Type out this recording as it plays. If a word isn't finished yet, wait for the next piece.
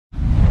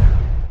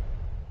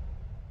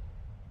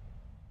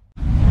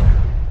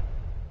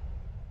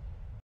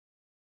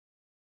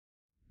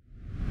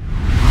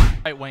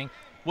Right wing,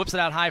 whips it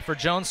out high for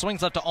Jones,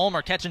 swings left to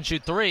Ulmer, catch and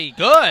shoot three.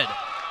 Good!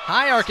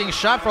 High arcing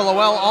shot for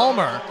Lowell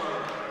Ulmer.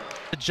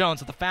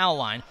 Jones at the foul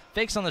line,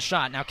 fakes on the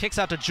shot, now kicks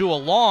out to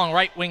Jewell, long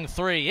right wing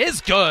three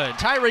is good.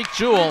 Tyreek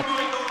Jewell,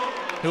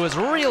 who has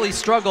really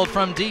struggled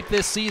from deep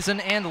this season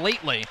and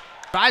lately.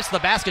 Drives to the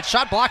basket,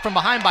 shot blocked from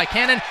behind by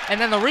Cannon,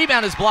 and then the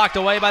rebound is blocked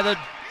away by the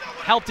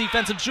help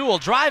defensive Jewell.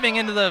 Driving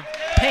into the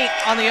paint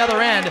on the other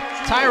end,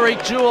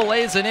 Tyreek Jewell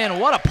lays it in.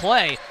 What a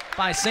play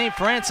by St.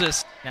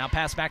 Francis. Now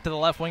pass back to the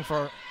left wing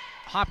for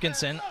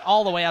Hopkinson,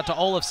 all the way out to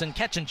Olafson,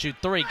 catch and shoot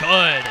three,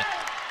 good.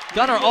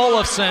 Gunnar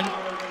Olafson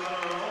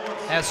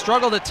has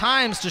struggled at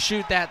times to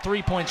shoot that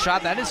three-point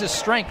shot. That is his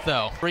strength,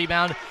 though.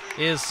 Rebound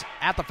is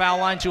at the foul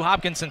line to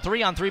Hopkinson.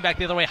 3-on-3 back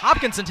the other way.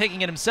 Hopkinson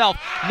taking it himself.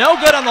 No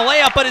good on the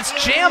layup, but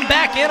it's jammed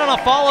back in on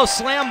a follow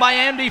slam by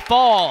Andy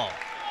Fall.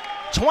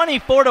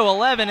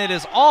 24-11. It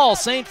is all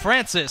St.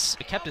 Francis.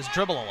 He kept his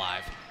dribble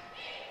alive.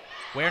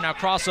 Ware now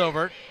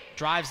crossover.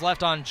 Drives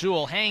left on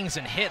Jewell. Hangs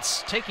and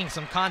hits. Taking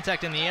some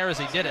contact in the air as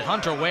he did it.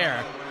 Hunter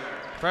Ware,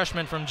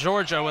 freshman from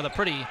Georgia, with a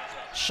pretty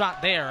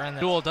shot there, and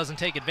Jewell doesn't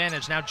take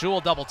advantage. Now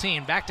Jewell double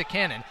team, back to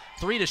Cannon,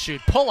 three to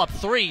shoot, pull up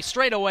three,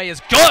 straight away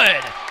is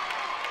good!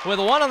 With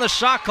 1 on the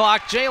shot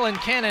clock, Jalen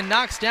Cannon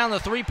knocks down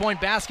the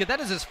three-point basket. That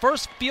is his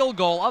first field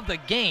goal of the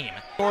game.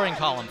 Scoring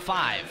column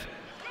 5.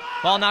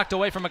 Ball knocked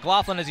away from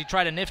McLaughlin as he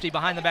tried a nifty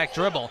behind the back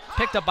dribble.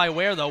 Picked up by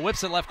Ware though,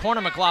 whips it left corner.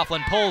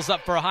 McLaughlin pulls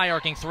up for a high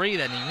arcing three,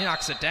 then he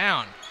knocks it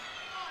down.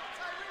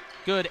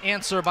 Good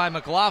answer by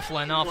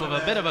McLaughlin off of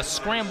a bit of a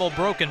scramble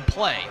broken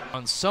play.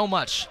 On so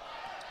much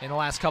in the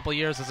last couple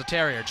years as a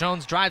Terrier.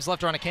 Jones drives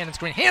left around a Cannon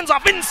screen, hands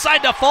off inside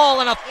to Fall,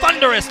 and a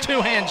thunderous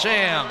two-hand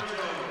jam.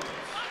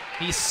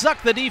 He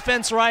sucked the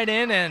defense right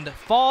in, and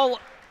Fall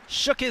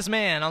shook his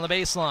man on the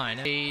baseline.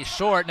 A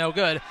short, no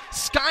good.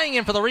 Skying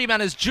in for the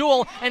rebound is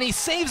Jewell, and he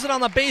saves it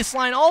on the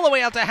baseline all the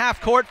way out to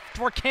half court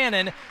for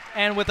Cannon,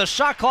 and with the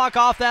shot clock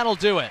off, that'll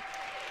do it.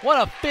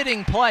 What a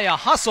fitting play, a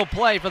hustle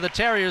play for the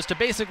Terriers to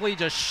basically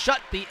just shut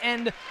the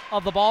end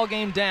of the ball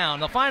game down.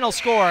 The final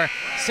score,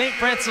 St.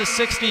 Francis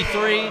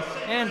 63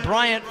 and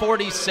Bryant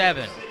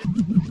 47.